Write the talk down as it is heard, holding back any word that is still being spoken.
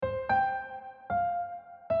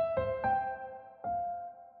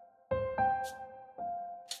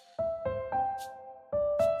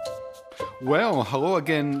Well, hello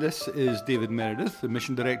again. This is David Meredith, the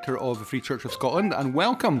Mission Director of the Free Church of Scotland, and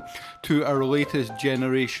welcome to our latest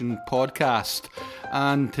Generation podcast.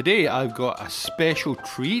 And today I've got a special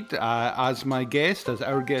treat as my guest, as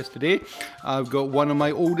our guest today. I've got one of my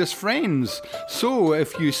oldest friends. So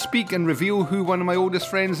if you speak and reveal who one of my oldest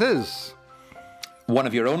friends is. One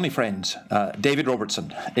of your only friends, David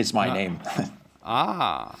Robertson, is my name.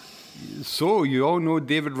 So you all know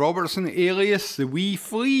David Robertson, alias the Wee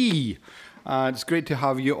Flea. It's great to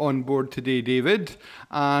have you on board today, David.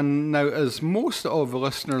 And now, as most of the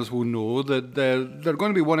listeners will know, that there are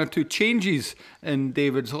going to be one or two changes in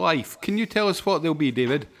David's life. Can you tell us what they'll be,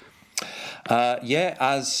 David?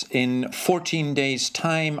 As in 14 days'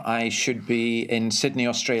 time, I should be in Sydney,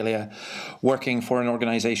 Australia, working for an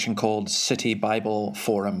organisation called City Bible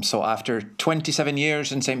Forum. So after 27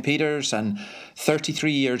 years in St. Peter's and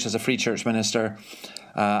 33 years as a Free Church minister,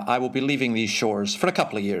 I will be leaving these shores for a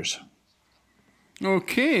couple of years.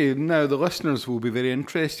 Okay, now the listeners will be very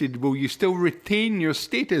interested. Will you still retain your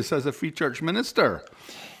status as a Free Church minister?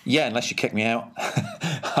 Yeah, unless you kick me out.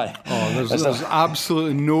 There's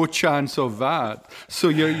absolutely no chance of that. So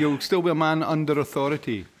you'll still be a man under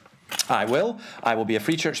authority? I will. I will be a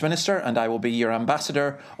Free Church minister, and I will be your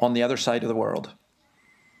ambassador on the other side of the world.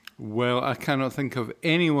 Well, I cannot think of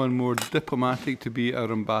anyone more diplomatic to be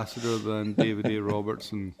our ambassador than David A.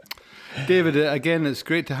 Robertson. David, again, it's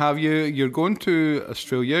great to have you. You're going to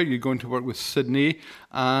Australia, you're going to work with Sydney,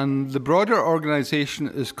 and the broader organisation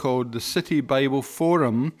is called the City Bible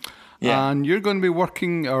Forum, and you're going to be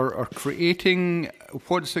working or creating,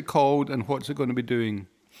 what's it called and what's it going to be doing?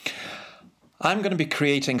 I'm going to be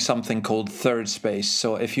creating something called Third Space.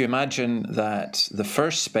 So if you imagine that the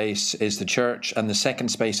first space is the church and the second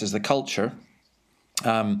space is the culture,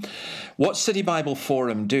 what City Bible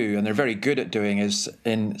Forum do, and they're very good at doing, is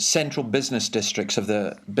in central business districts of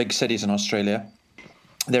the big cities in Australia,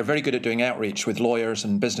 they're very good at doing outreach with lawyers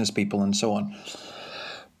and business people and so on.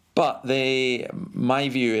 But my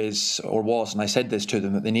view is, or was, and I said this to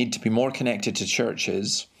them, that they need to be more connected to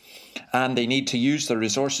churches and they need to use the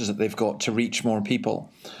resources that they've got to reach more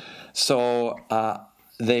people. So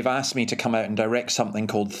they've asked me to come out and direct something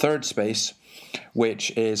called Third Space,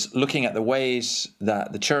 which is looking at the ways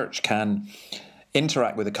that the church can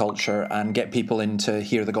interact with the culture and get people in to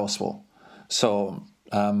hear the gospel. So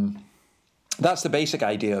that's the basic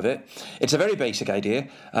idea of it. It's a very basic idea.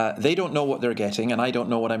 They don't know what they're getting, and I don't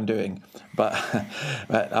know what I'm doing. But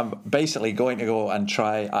I'm basically going to go and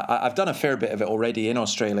try. I've done a fair bit of it already in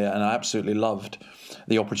Australia, and I absolutely loved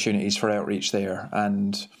the opportunities for outreach there.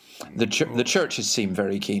 And the churches seem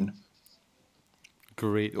very keen.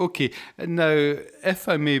 Great. Okay. Now, if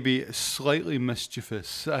I may be slightly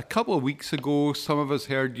mischievous, a couple of weeks ago, some of us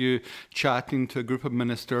heard you chatting to a group of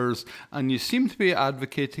ministers, and you seem to be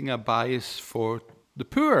advocating a bias for the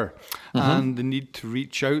poor and the need to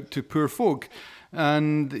reach out to poor folk.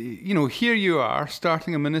 And, here you are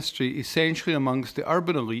starting a ministry essentially amongst the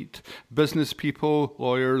urban elite, business people,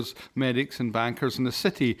 lawyers, medics and bankers in the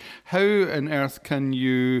city. How on earth can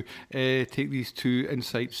you take these two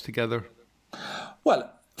insights together?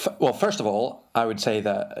 Well, first of all, I would say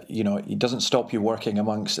that, it doesn't stop you working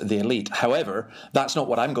amongst the elite. However, that's not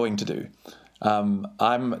what I'm going to do.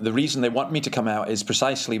 The reason they want me to come out is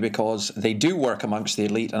precisely because they do work amongst the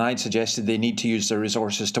elite, and I'd suggested they need to use their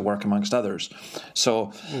resources to work amongst others.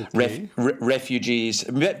 So refugees,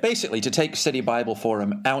 basically to take City Bible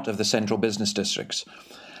Forum out of the central business districts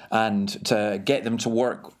and to get them to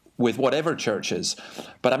work with whatever churches.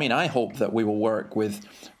 But I hope that we will work with,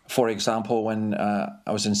 for example, when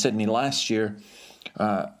I was in Sydney last year,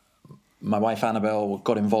 my wife Annabelle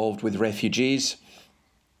got involved with refugees.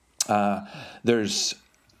 There's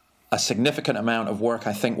a significant amount of work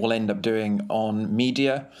I think we'll end up doing on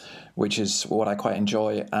media, which is what I quite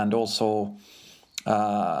enjoy, and also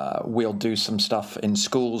we'll do some stuff in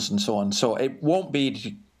schools and so on. So it won't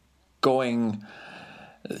be going...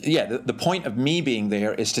 the point of me being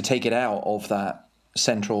there is to take it out of that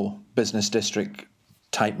central business district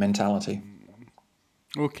type mentality.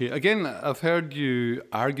 Okay, again, I've heard you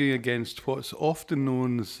arguing against what's often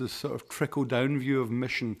known as the sort of trickle-down view of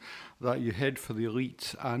mission, that you head for the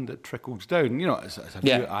elites and it trickles down. It's a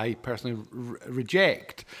view I personally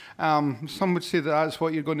reject. Some would say that that's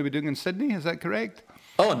what you're going to be doing in Sydney, is that correct?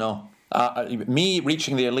 Oh, no. Me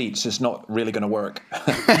reaching the elites is not really going to work.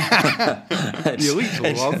 The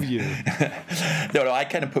elites love you. No, I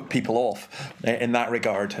kind of put people off in that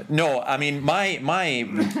regard. No, my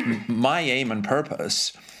aim and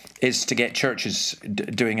purpose is to get churches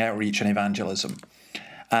doing outreach and evangelism.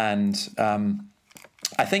 And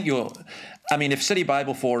I think if City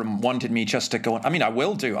Bible Forum wanted me just to go,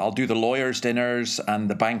 I'll do the lawyers' dinners and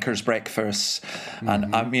the bankers' breakfasts.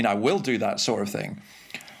 And I will do that sort of thing.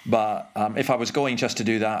 But if I was going just to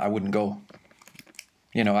do that, I wouldn't go.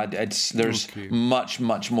 There's much,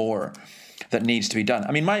 much more that needs to be done.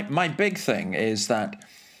 I mean, my big thing is that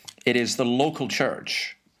it is the local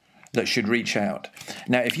church that should reach out.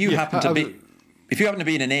 Now, if you happen to be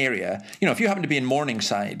in an area, if you happen to be in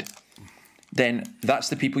Morningside, then that's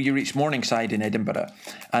the people you reach Morningside in Edinburgh.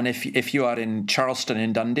 And if you are in Charleston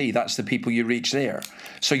in Dundee, that's the people you reach there.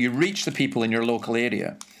 So you reach the people in your local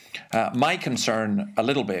area. My concern a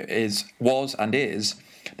little bit was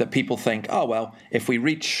that people think, oh, well, if we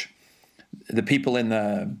reach the people in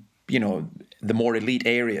the more elite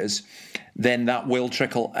areas, then that will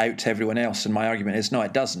trickle out to everyone else. And my argument is, no,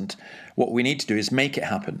 it doesn't. What we need to do is make it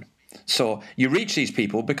happen. So you reach these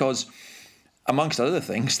people because, amongst other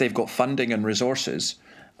things, they've got funding and resources.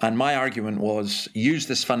 And my argument was, use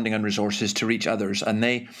this funding and resources to reach others.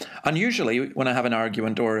 And usually when I have an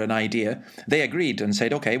argument or an idea, they agreed and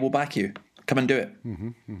said, okay, we'll back you. Come and do it.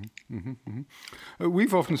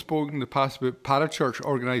 We've often spoken in the past about parachurch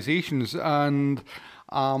organisations, and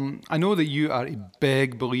I know that you are a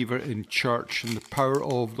big believer in church and the power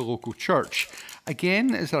of the local church.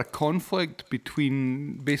 Again, is there a conflict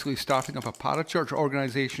between basically starting up a parachurch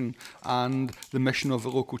organisation and the mission of the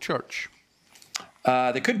local church?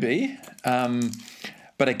 There could be.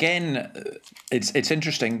 But again, it's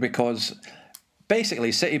interesting because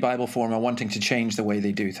basically City Bible Forum are wanting to change the way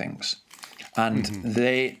they do things. And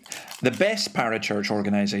the best parachurch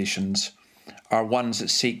organisations are ones that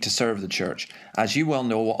seek to serve the church. As you well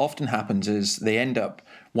know, what often happens is they end up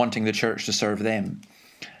wanting the church to serve them.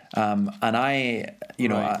 And I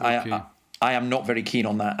am not very keen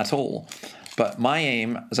on that at all. But my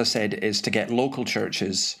aim, as I said, is to get local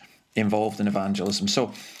churches involved in evangelism.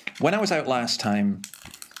 So when I was out last time,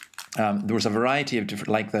 there was a variety of different,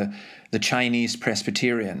 like the Chinese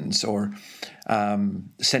Presbyterians or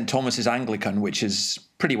St. Thomas's Anglican, which is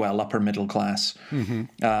pretty well upper middle class.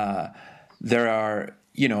 There are,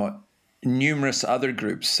 numerous other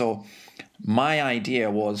groups. So my idea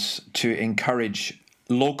was to encourage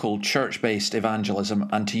local church-based evangelism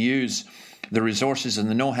and to use the resources and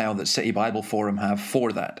the know-how that City Bible Forum have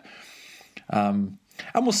for that. And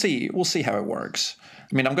we'll see how it works.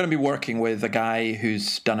 I mean, I'm going to be working with a guy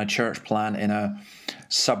who's done a church plant in a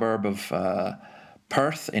suburb of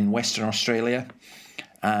Perth in Western Australia,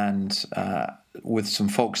 and with some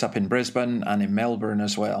folks up in Brisbane and in Melbourne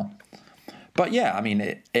as well. But yeah, I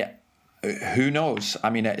mean, who knows? I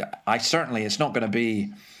mean, it's not going to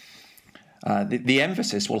be, the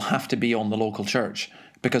emphasis will have to be on the local church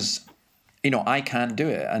because, I can't do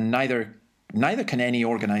it, and neither can any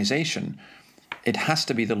organisation. It has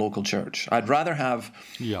to be the local church. I'd rather have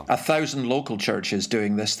 1,000 local churches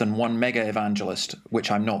doing this than one mega evangelist, which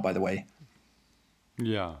I'm not, by the way.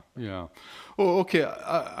 Yeah. Oh, okay.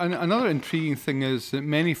 Another intriguing thing is that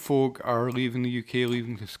many folk are leaving the UK,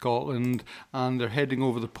 leaving to Scotland, and they're heading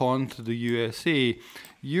over the pond to the USA.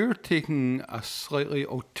 You're taking a slightly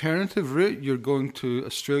alternative route. You're going to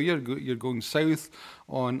Australia. You're going south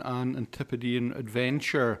on an Antipodean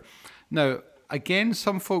adventure. Now, again,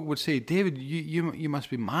 some folk would say, David, you must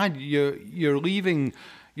be mad. You're leaving,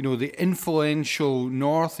 the influential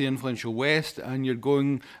north, the influential west, and you're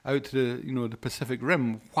going out to the Pacific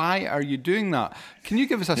Rim. Why are you doing that? Can you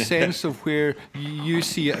give us a sense of where you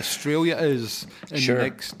see Australia is in the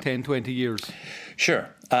next 10, 20 years? Sure.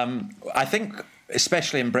 I think,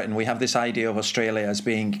 especially in Britain, we have this idea of Australia as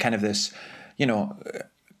being kind of this,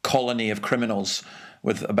 colony of criminals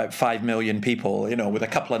with about 5 million people, with a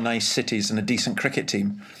couple of nice cities and a decent cricket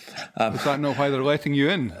team. Is that not why they're letting you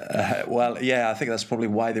in? Well, yeah, I think that's probably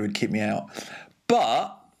why they would keep me out.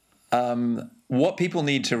 But what people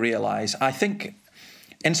need to realise, I think,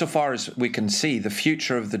 insofar as we can see, the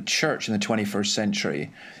future of the church in the 21st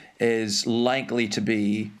century is likely to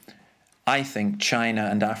be, I think, China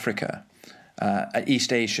and Africa,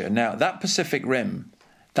 East Asia. Now, that Pacific Rim,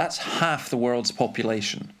 that's half the world's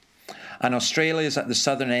population. And Australia is at the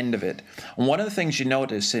southern end of it. And one of the things you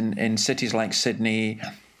notice in cities like Sydney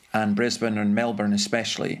and Brisbane and Melbourne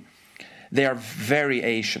especially, they are very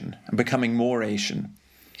Asian and becoming more Asian.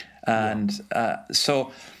 And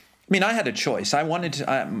so, I mean, I had a choice. I wanted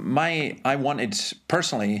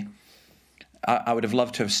personally, I would have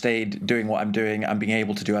loved to have stayed doing what I'm doing and being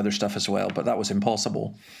able to do other stuff as well, but that was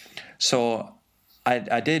impossible. So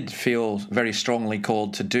I did feel very strongly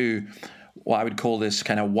called to do what I would call this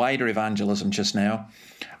kind of wider evangelism just now.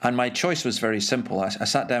 And my choice was very simple. I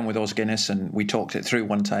sat down with Os Guinness and we talked it through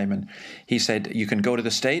one time, and he said, you can go to the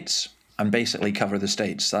States and basically cover the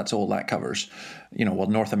States. That's all that covers,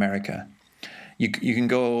 North America. You can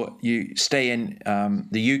go, you stay in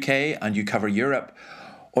the UK and you cover Europe,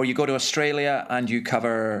 or you go to Australia and you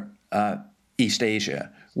cover East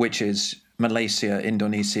Asia, which is Malaysia,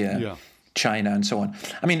 Indonesia, China, and so on.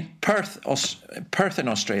 I mean, Perth in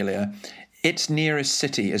Australia, its nearest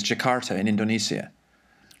city is Jakarta in Indonesia.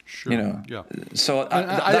 Sure. So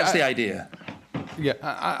that's the idea. Yeah,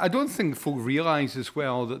 I don't think folk realise as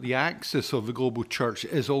well that the axis of the global church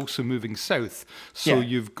is also moving south. So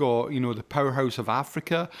you've got, the powerhouse of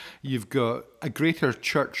Africa. You've got a greater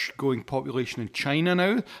church-going population in China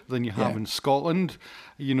now than you have in Scotland.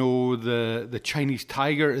 The Chinese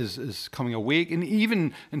tiger is coming awake. And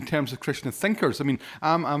even in terms of Christian thinkers, I mean,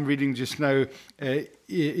 I'm reading just now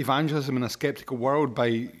Evangelism in a Skeptical World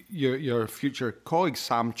by your future colleague,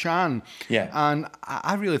 Sam Chan. Yeah. And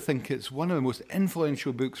I really think it's one of the most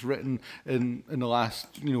influential books written in the last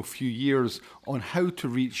few years on how to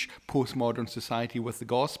reach postmodern society with the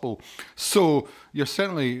gospel. So you're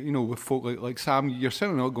certainly, with folk like Sam, you're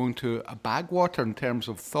certainly not going to a backwater in terms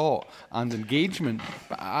of thought and engagement,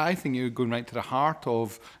 but I think you're going right to the heart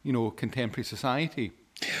of, contemporary society.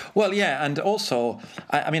 Well, yeah, and also,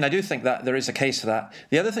 I do think that there is a case for that.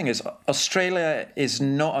 The other thing is, Australia is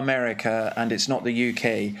not America, and it's not the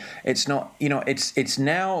UK. It's not, it's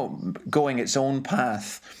now going its own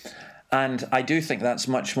path, and I do think that's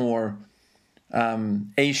much more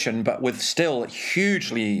Asian, but with still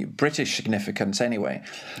hugely British significance anyway.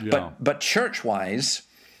 Yeah. But church-wise,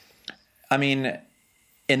 I mean,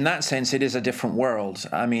 in that sense, it is a different world.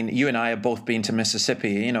 I mean, you and I have both been to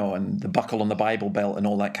Mississippi, and the Buckle on the Bible Belt and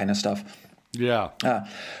all that kind of stuff. Yeah.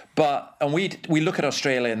 And we look at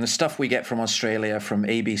Australia and the stuff we get from Australia, from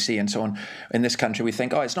ABC and so on, in this country, we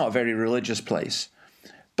think, it's not a very religious place.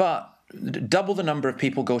 But double the number of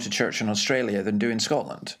people go to church in Australia than do in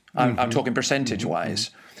Scotland. I'm talking percentage-wise.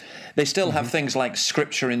 They still have things like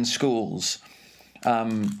scripture in schools.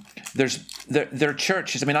 There are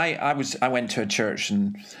churches. I mean, I went to a church,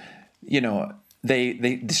 and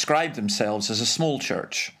they described themselves as a small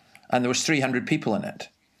church, and there was 300 people in it.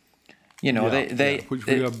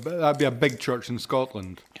 That'd be a big church in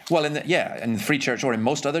Scotland. Well, in the Free Church or in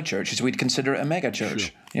most other churches, we'd consider it a mega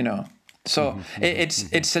church. Sure. So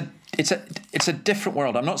it's a different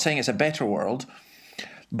world. I'm not saying it's a better world,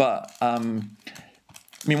 but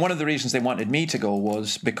one of the reasons they wanted me to go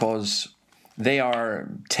was because they are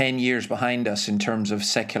 10 years behind us in terms of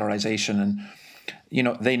secularization, and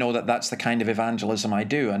they know that that's the kind of evangelism I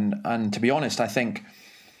do, and to be honest, I think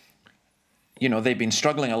they've been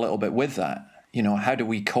struggling a little bit with that. How do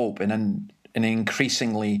we cope in an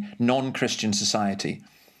increasingly non-Christian society?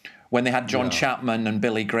 When they had John Chapman and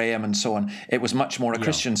Billy Graham and so on, it was much more a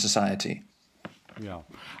Christian society. Yeah.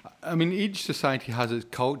 I mean, each society has its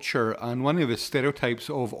culture, and one of the stereotypes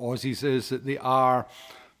of Aussies is that they are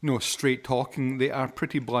straight talking. They are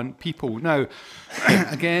pretty blunt people. Now,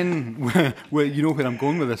 again, you know where I'm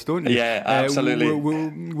going with this, don't you? Yeah, absolutely.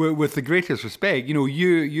 With the greatest respect,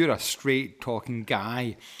 you're a straight talking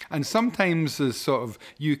guy, and sometimes the sort of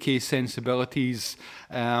UK sensibilities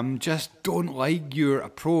just don't like your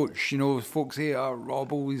approach. Folks say,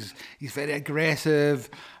 Robbo, he's very aggressive.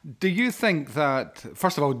 Do you think that,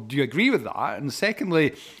 first of all, do you agree with that? And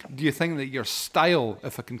secondly, do you think that your style,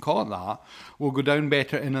 if I can call it that, will go down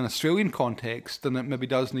better in an Australian context than it maybe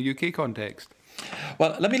does in the UK context?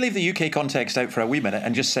 Well, let me leave the UK context out for a wee minute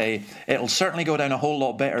and just say it'll certainly go down a whole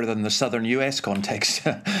lot better than the southern US context.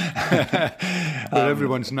 Where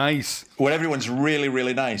everyone's nice. Where everyone's really,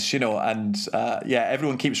 really nice, and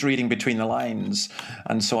everyone keeps reading between the lines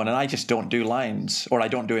and so on. And I just don't do lines, or I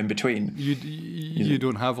don't do in between. You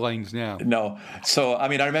don't have lines now. No. So, I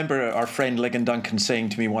remember our friend Ligon Duncan saying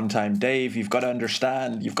to me one time, Dave, you've got to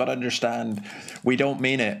understand. We don't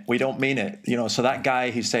mean it. So that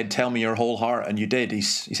guy who said, tell me your whole heart, and you did. He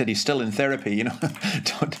said he's still in therapy,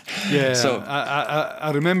 Yeah. So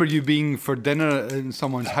I remember you being for dinner in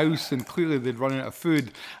someone's house, and clearly they'd run out of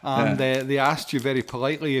food, and they asked you very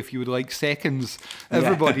politely if you would like seconds.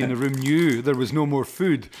 Everybody in the room knew there was no more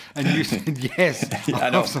food, and you said yes.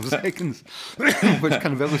 I'll have some seconds, which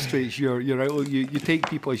kind of illustrates your outlook. You take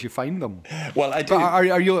people as you find them. Well, I do. But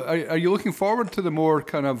are you looking forward to the more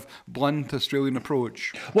kind of blunt Australian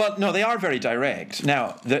approach? Well, no, they are very direct.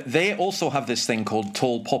 Now, they also have this thing called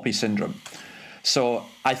tall poppy syndrome. So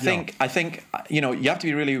I think you have to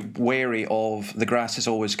be really wary of the grass is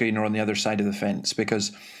always greener on the other side of the fence,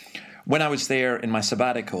 because when I was there in my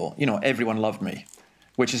sabbatical, everyone loved me,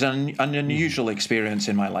 which is an unusual experience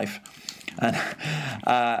in my life. And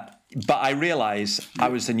but I realize I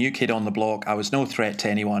was the new kid on the block. I was no threat to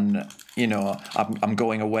anyone. You know, I'm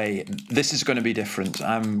going away. This is going to be different.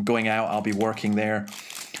 I'm going out. I'll be working there,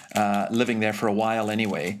 living there for a while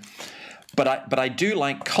anyway. But I do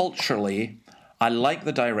like culturally. I like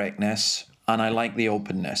the directness and I like the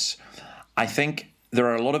openness. I think there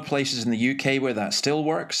are a lot of places in the UK where that still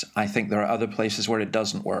works. I think there are other places where it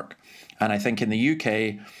doesn't work. And I think in the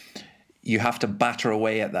UK, you have to batter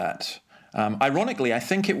away at that. Ironically, I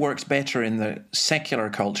think it works better in the secular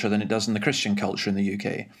culture than it does in the Christian culture in the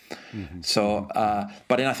UK. Mm-hmm. So,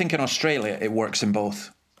 but I think in Australia, it works in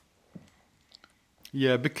both.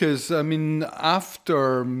 Yeah, because, I mean,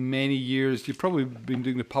 after many years, you've probably been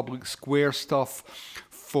doing the public square stuff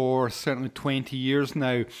for certainly 20 years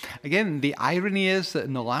now. Again, the irony is that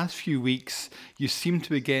in the last few weeks, you seem to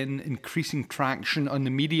be getting increasing traction on the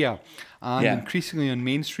media and increasingly on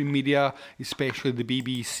mainstream media, especially the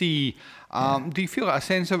BBC. Do you feel a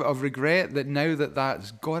sense of regret that now that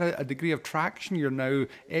that's got a degree of traction, you're now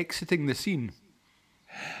exiting the scene?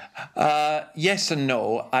 Yes and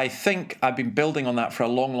no. I think I've been building on that for a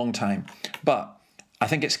long, long time. But I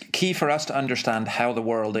think it's key for us to understand how the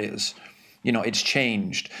world is. You know, it's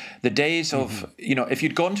changed. The days of, you know, if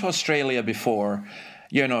you'd gone to Australia before,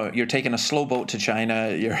 you know, you're taking a slow boat to China,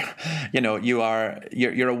 you're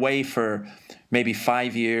away for maybe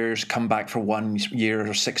 5 years, come back for 1 year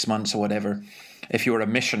or 6 months or whatever, if you were a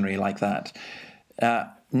missionary like that.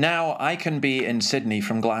 Now I can be in Sydney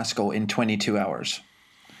from Glasgow in 22 hours.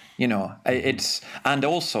 You know, and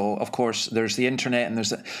also, of course, there's the internet and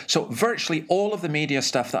so virtually all of the media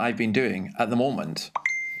stuff that I've been doing at the moment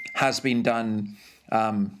has been done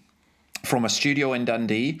from a studio in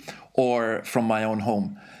Dundee or from my own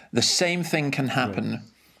home. The same thing can happen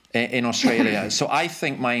in Australia. So I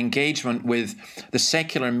think my engagement with the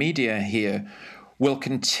secular media here will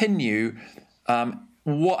continue.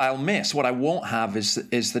 What I'll miss, what I won't have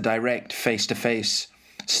is the direct face-to-face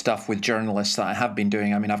stuff with journalists that I have been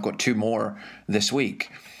doing. I mean, I've got 2 more this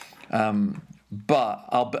week. But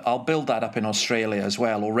I'll build that up in Australia as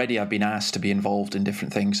well. Already I've been asked to be involved in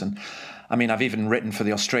different things. And I mean, I've even written for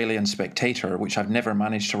the Australian Spectator, which I've never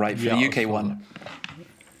managed to write for the UK one.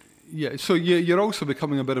 Yeah, so you're also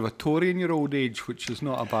becoming a bit of a Tory in your old age, which is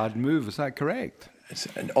not a bad move. Is that correct?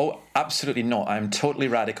 Oh, absolutely not. I'm totally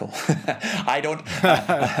radical. I don't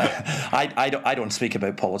speak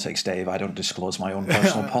about politics, Dave. I don't disclose my own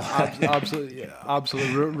personal politics.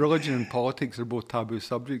 Absolutely. Religion and politics are both taboo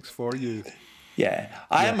subjects for you. Yeah,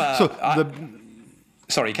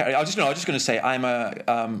 Sorry, I was just going to say I am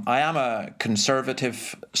a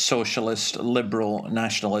conservative, socialist, liberal,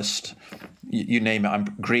 nationalist. You name it. I'm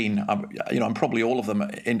green. I'm probably all of them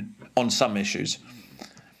on some issues.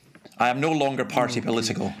 I am no longer party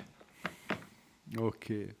political.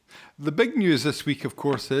 Okay. The big news this week, of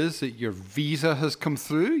course, is that your visa has come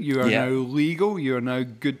through. You are now legal. You are now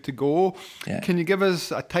good to go. Yeah. Can you give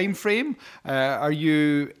us a time frame? Are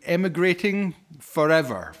you emigrating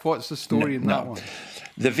forever? What's the story in that one?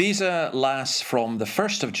 The visa lasts from the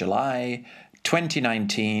 1st of July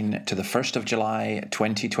 2019 to the 1st of July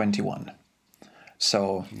 2021.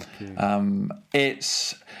 So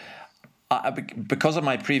it's... because of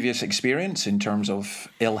my previous experience in terms of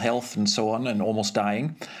ill health and so on and almost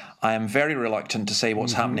dying, I am very reluctant to say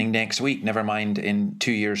what's happening next week, never mind in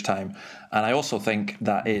 2 years' time. And I also think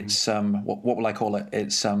that it's, what will I call it?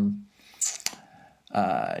 It's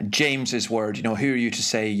James's word, you know, who are you to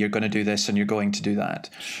say you're going to do this and you're going to do that?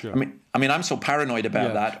 Sure. I mean, I'm so paranoid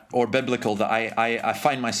about that, or biblical, that I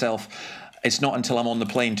find myself, it's not until I'm on the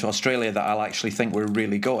plane to Australia that I'll actually think we're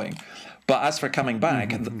really going. But as for coming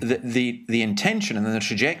back, the intention and the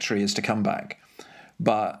trajectory is to come back.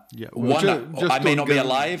 But I may not be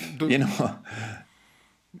alive, you know.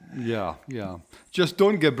 Yeah. Just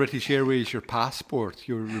don't give British Airways your passport.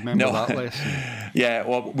 You'll remember that lesson. Yeah,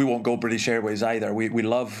 well, we won't go British Airways either. We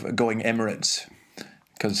love going Emirates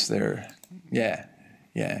because they're,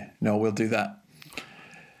 no, we'll do that.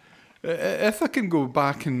 If I can go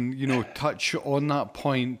back and, touch on that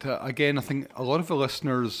point, again, I think a lot of the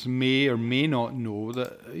listeners may or may not know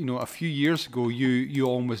that, a few years ago, you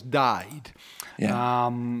almost died. Yeah. I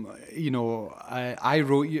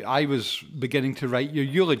was beginning to write your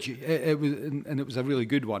eulogy. It was a really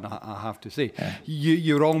good one, I have to say. Yeah.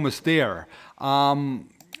 You're almost there.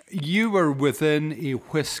 You were within a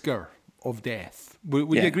whisker of death.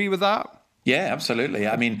 Would you agree with that? Yeah, absolutely.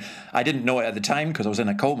 I mean, I didn't know it at the time because I was in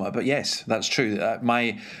a coma, but yes, that's true.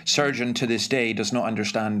 My surgeon to this day does not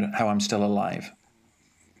understand how I'm still alive.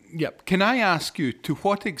 Yep. Can I ask you, to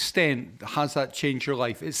what extent has that changed your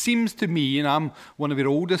life? It seems to me, and I'm one of your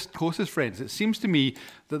oldest, closest friends, it seems to me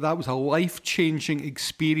that was a life-changing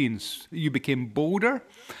experience. You became bolder.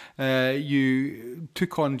 You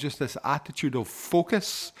took on just this attitude of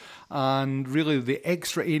focus, and really the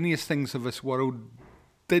extraneous things of this world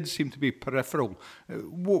did seem to be peripheral.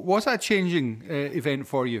 Was that a changing event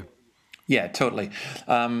for you? Yeah, totally.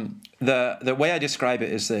 The way I describe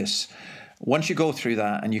it is this. Once you go through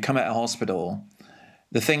that and you come out of hospital,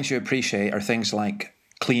 the things you appreciate are things like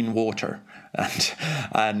clean water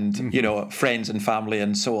and you know, friends and family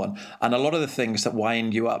and so on. And a lot of the things that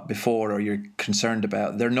wind you up before or you're concerned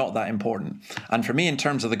about, they're not that important. And for me, in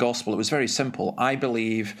terms of the gospel, it was very simple. I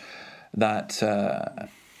believe that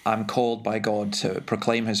I'm called by God to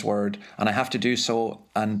proclaim his word, and I have to do so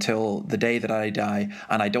until the day that I die,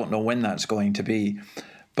 and I don't know when that's going to be.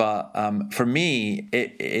 But for me,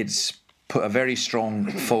 it's put a very strong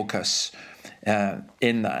focus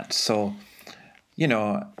in that. So, you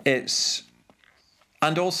know,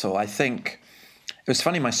 and also I think it was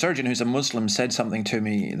funny, my surgeon, who's a Muslim, said something to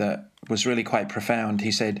me that was really quite profound.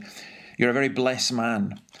 He said, "You're a very blessed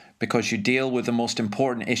man because you deal with the most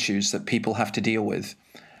important issues that people have to deal with,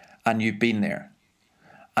 and you've been there."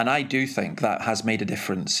 And I do think that has made a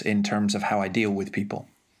difference in terms of how I deal with people.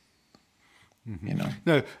 You know.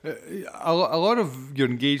 Now, a lot of your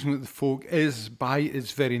engagement with folk is, by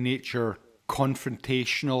its very nature,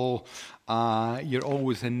 confrontational. You're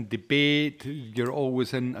always in debate. You're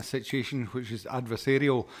always in a situation which is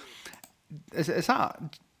adversarial. Is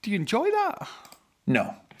that? Do you enjoy that?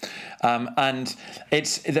 No. And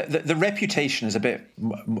it's the reputation is a bit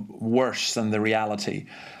worse than the reality.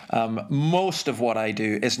 Most of what I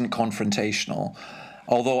do isn't confrontational.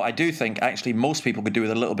 Although I do think actually most people could do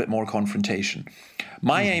with a little bit more confrontation.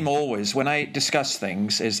 My aim always, when I discuss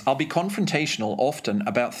things, is I'll be confrontational often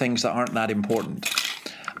about things that aren't that important.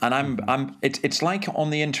 And it's like on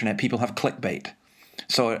the internet, people have clickbait.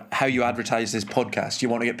 So how you advertise this podcast, you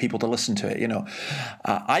want to get people to listen to it, you know.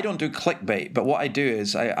 I don't do clickbait, but what I do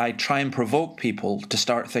is I try and provoke people to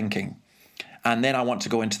start thinking. And then I want to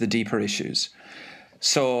go into the deeper issues.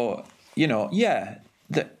 So, you know,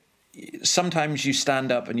 sometimes you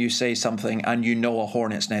stand up and you say something and you know a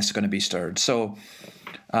hornet's nest is going to be stirred. So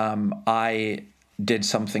I did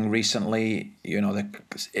something recently, you know, the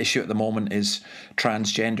issue at the moment is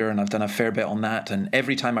transgender, and I've done a fair bit on that. And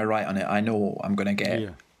every time I write on it, I know I'm going to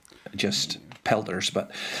get just pelters.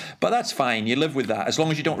 But that's fine. You live with that as long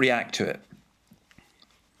as you don't react to it.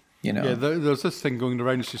 You know. Yeah, there's this thing going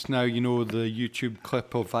around just now, you know, the YouTube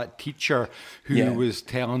clip of that teacher who was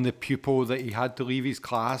telling the pupil that he had to leave his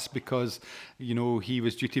class because, you know, he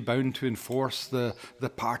was duty-bound to enforce the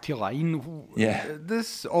party line. Yeah.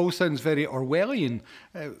 This all sounds very Orwellian.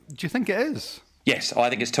 Do you think it is? Yes,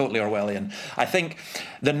 I think it's totally Orwellian. I think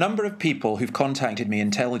the number of people who've contacted me,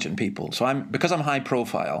 intelligent people, because I'm high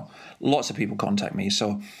profile, lots of people contact me.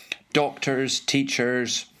 So doctors,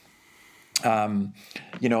 teachers,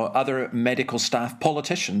 you know, other medical staff,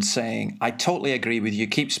 politicians saying, I totally agree with you,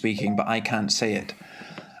 keep speaking, but I can't say it.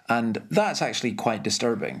 And that's actually quite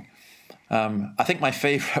disturbing. I think my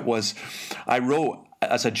favourite was, I wrote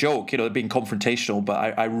as a joke, you know, being confrontational,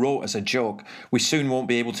 but I wrote as a joke, we soon won't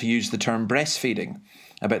be able to use the term breastfeeding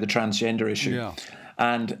about the transgender issue. Yeah.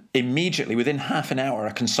 And immediately, within half an hour,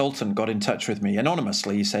 a consultant got in touch with me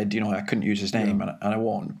anonymously. He said, you know, I couldn't use his name, and I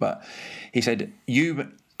won't. But he said,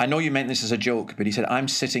 I know you meant this as a joke, but he said, I'm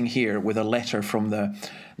sitting here with a letter from the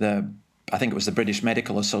I think it was the British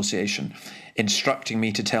Medical Association, instructing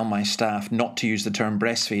me to tell my staff not to use the term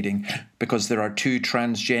breastfeeding because there are 2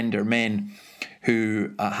 transgender men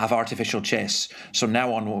who have artificial chests. So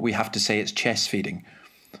now on, we have to say it's chest feeding.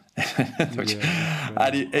 And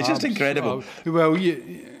it's just incredible. Well,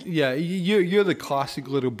 you're the classic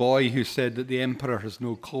little boy who said that the emperor has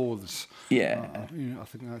no clothes. Yeah. You know, I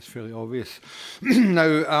think that's fairly obvious.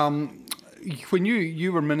 Now, when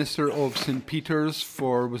you were minister of St. Peter's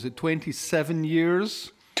for, was it 27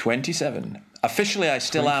 years? 27. Officially, I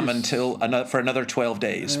still am for another 12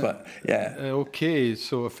 days, but yeah. Okay,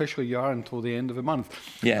 so officially you are until the end of the month.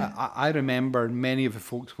 Yeah. I remember, many of the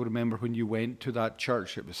folks will remember when you went to that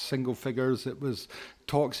church. It was single figures. It was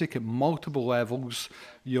toxic at multiple levels.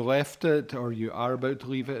 You left it, or you are about to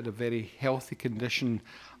leave it, in a very healthy condition.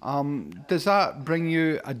 Does that bring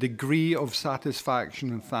you a degree of satisfaction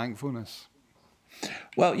and thankfulness?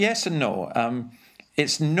 Well, yes and no.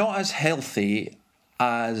 It's not as healthy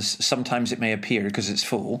as sometimes it may appear because it's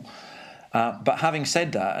full. But having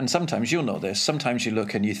said that, and sometimes you'll know this, sometimes you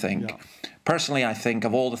look and you think, personally, I think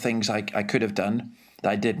of all the things I could have done that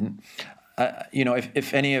I didn't,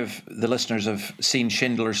 if any of the listeners have seen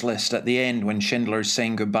Schindler's List, at the end when Schindler's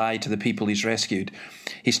saying goodbye to the people he's rescued,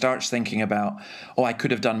 he starts thinking about, I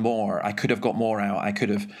could have done more. I could have got more out.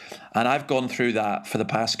 And I've gone through that for the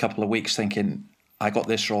past couple of weeks thinking, I got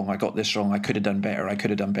this wrong. I could have done better.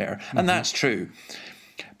 Mm-hmm. And that's true.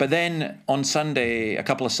 But then on Sunday, a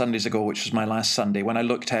couple of Sundays ago, which was my last Sunday, when I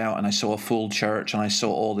looked out and I saw a full church and I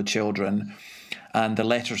saw all the children and the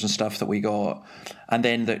letters and stuff that we got, and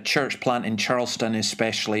then the church plant in Charleston,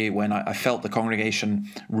 especially when I felt the congregation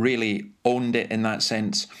really owned it in that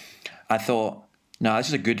sense, I thought, no, this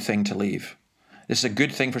is a good thing to leave. This is a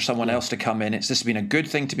good thing for someone else to come in. This has been a good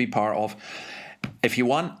thing to be part of. If you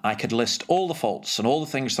want, I could list all the faults and all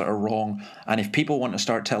the things that are wrong. And if people want to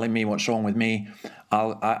start telling me what's wrong with me,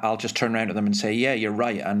 I'll just turn around to them and say, yeah, you're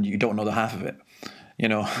right, and you don't know the half of it,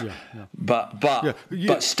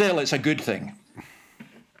 But still, it's a good thing.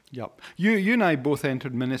 Yep. You and I both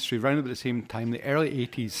entered ministry around about the same time, the early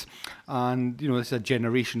 80s. And, this is a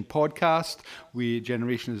Generation podcast.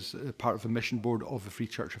 Generation is part of the mission board of the Free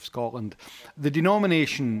Church of Scotland. The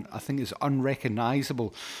denomination, I think, is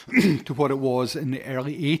unrecognisable to what it was in the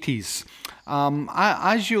early 80s.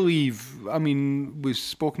 As you leave, we've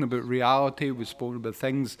spoken about reality, we've spoken about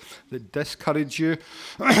things that discourage you.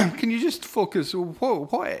 Can you just focus,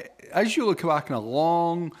 what as you look back on a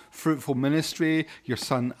long, fruitful ministry, your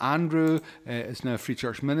son Andrew is now a Free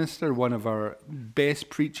Church minister, one of our best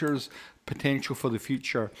preachers, potential for the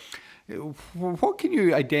future. What can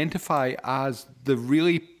you identify as the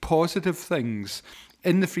really positive things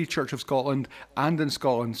in the Free Church of Scotland and in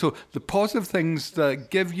Scotland? So the positive things that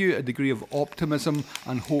give you a degree of optimism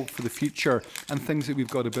and hope for the future, and things that we've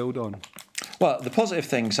got to build on. Well, the positive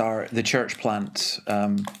things are the church plant,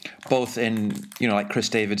 both in, like Chris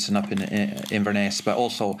Davidson up in Inverness, but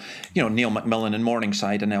also, Neil McMillan in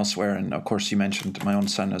Morningside and elsewhere. And of course, you mentioned my own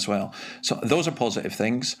son as well. So those are positive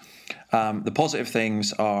things. The positive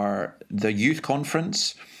things are the youth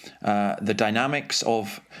conference, the dynamics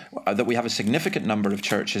of that we have a significant number of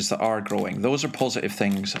churches that are growing. Those are positive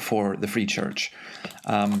things for the Free Church.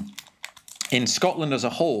 In Scotland as a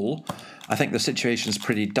whole, I think the situation is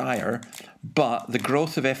pretty dire, but the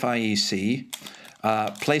growth of FIEC,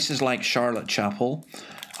 places like Charlotte Chapel.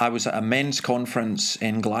 I was at a men's conference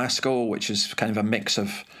in Glasgow, which is kind of a mix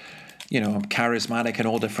of, charismatic and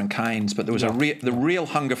all different kinds, but there was the real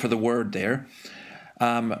hunger for the word there.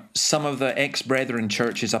 Some of the ex-Brethren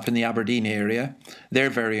churches up in the Aberdeen area, they're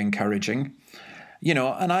very encouraging.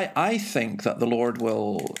 And I think that the Lord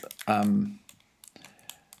will...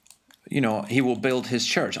 he will build his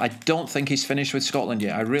church. I don't think he's finished with Scotland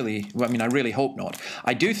yet. I really hope not.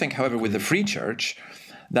 I do think, however, with the Free Church,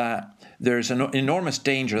 that there's an enormous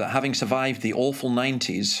danger that having survived the awful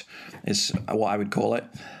 90s, is what I would call it,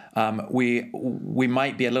 we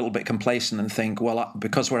might be a little bit complacent and think, well,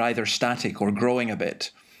 because we're either static or growing a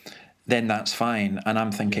bit, then that's fine. And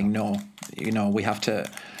I'm thinking, no, we have to,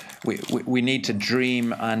 we need to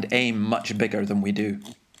dream and aim much bigger than we do.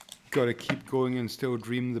 Got to keep going and still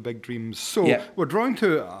dream the big dreams. So we're drawing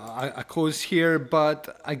to a close here,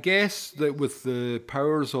 but I guess that with the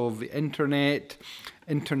powers of the internet,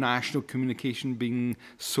 international communication being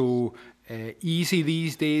so easy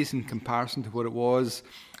these days in comparison to what it was,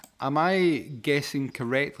 am I guessing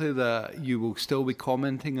correctly that you will still be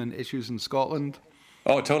commenting on issues in Scotland?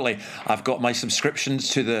 Oh, totally. I've got my subscriptions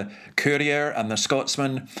to the Courier and the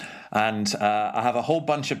Scotsman, and I have a whole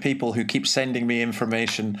bunch of people who keep sending me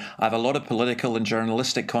information. I have a lot of political and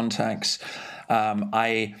journalistic contacts. I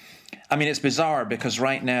mean, it's bizarre because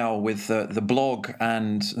right now with the blog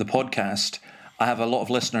and the podcast, I have a lot of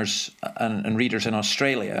listeners and readers in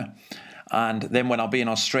Australia. And then when I'll be in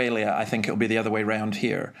Australia, I think it'll be the other way around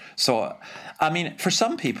here. So, I mean, for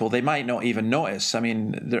some people, they might not even notice. I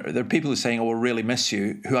mean, there are people who are saying, "Oh, we'll really miss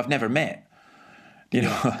you," who I've never met.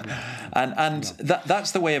 And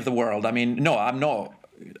that's the way of the world. I mean, no, I'm not.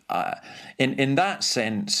 In that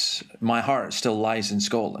sense, my heart still lies in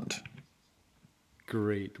Scotland.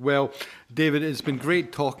 Great. Well, David, it's been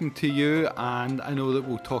great talking to you, and I know that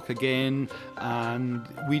we'll talk again. And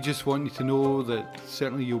we just want you to know that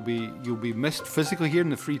certainly you'll be missed physically here in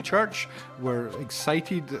the Free Church. We're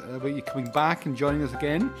excited about you coming back and joining us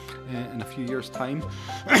again in a few years' time.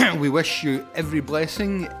 We wish you every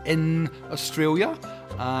blessing in Australia,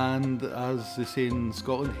 and as they say in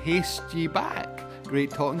Scotland, haste ye back.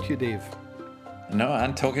 Great talking to you, Dave. No,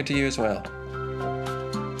 and talking to you as well.